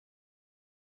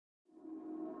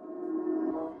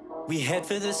We head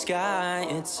for the sky,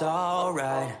 it's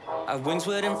alright. Our wings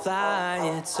wouldn't fly,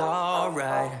 it's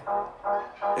alright.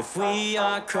 If we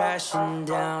are crashing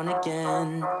down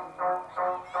again,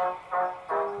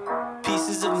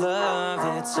 pieces of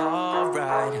love, it's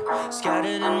alright.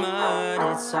 Scattered in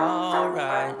mud, it's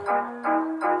alright.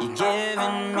 You're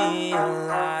giving me a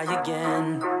lie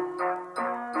again.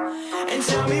 And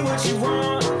tell me what you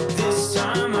want, this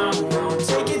time I won't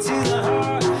take it to the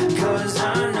heart. Cause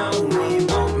I know we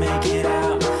won't make it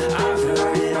out, I've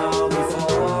heard it all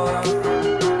before.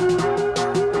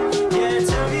 Yeah,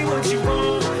 tell me what you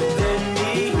want, let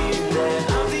me hear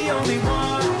that I'm the only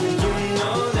one. You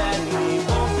know that we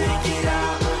won't make it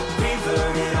out, we've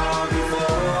heard it all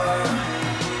before.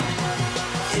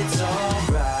 It's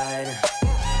alright.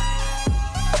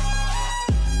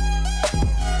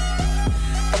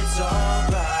 It's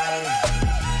alright.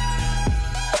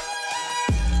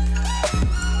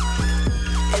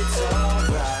 It's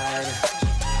alright.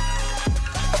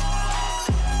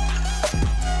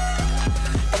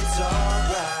 It's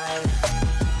alright.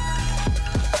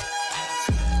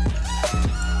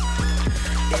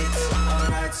 It's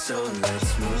alright, so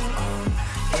let's move on.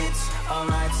 It's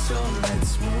alright, so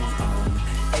let's move on.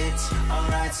 It's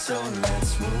alright, so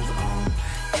let's move on.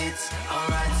 It's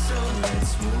alright, so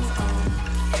let's move on.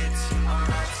 It's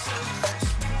alright, so let's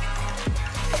move on.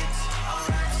 It's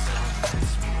alright, so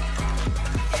let's move on.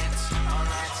 It's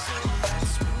alright, so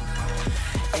let's move on.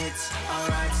 It's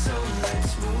alright, so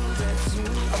let's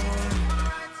move on.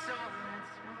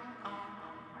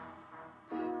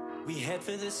 We head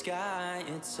for the sky,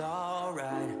 it's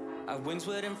alright. Our wings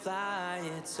wouldn't fly,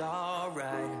 it's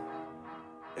alright.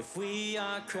 If we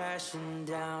are crashing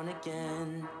down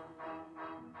again,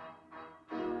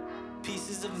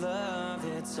 pieces of love,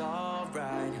 it's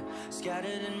alright.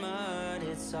 Scattered in mud,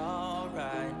 it's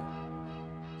alright.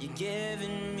 You're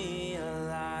giving me a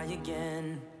lie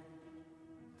again.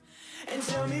 And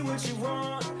tell me what you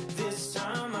want, this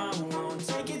time I won't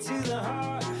take it to the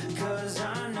heart. Cause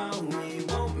I know we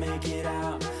won't make it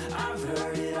out, I've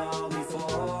heard it all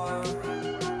before.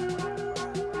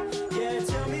 Yeah,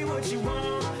 tell me what you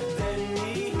want, let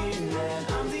me hear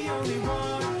that I'm the only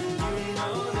one. You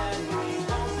know that we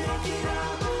won't make it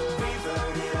out, we've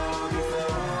heard it all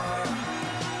before.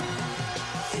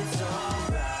 It's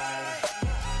alright.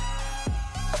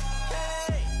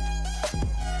 Hey.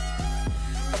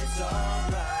 It's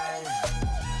alright.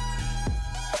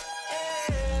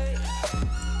 Hey.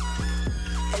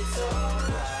 It's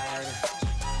alright.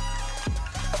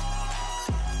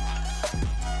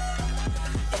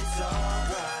 It's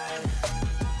alright.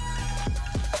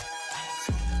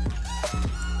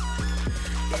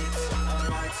 It's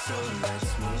alright, so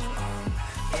let's move on.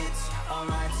 It's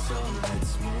alright, so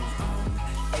let's move on.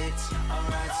 It's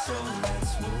alright, so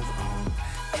let's move on.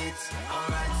 It's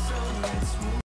alright, so let's move on.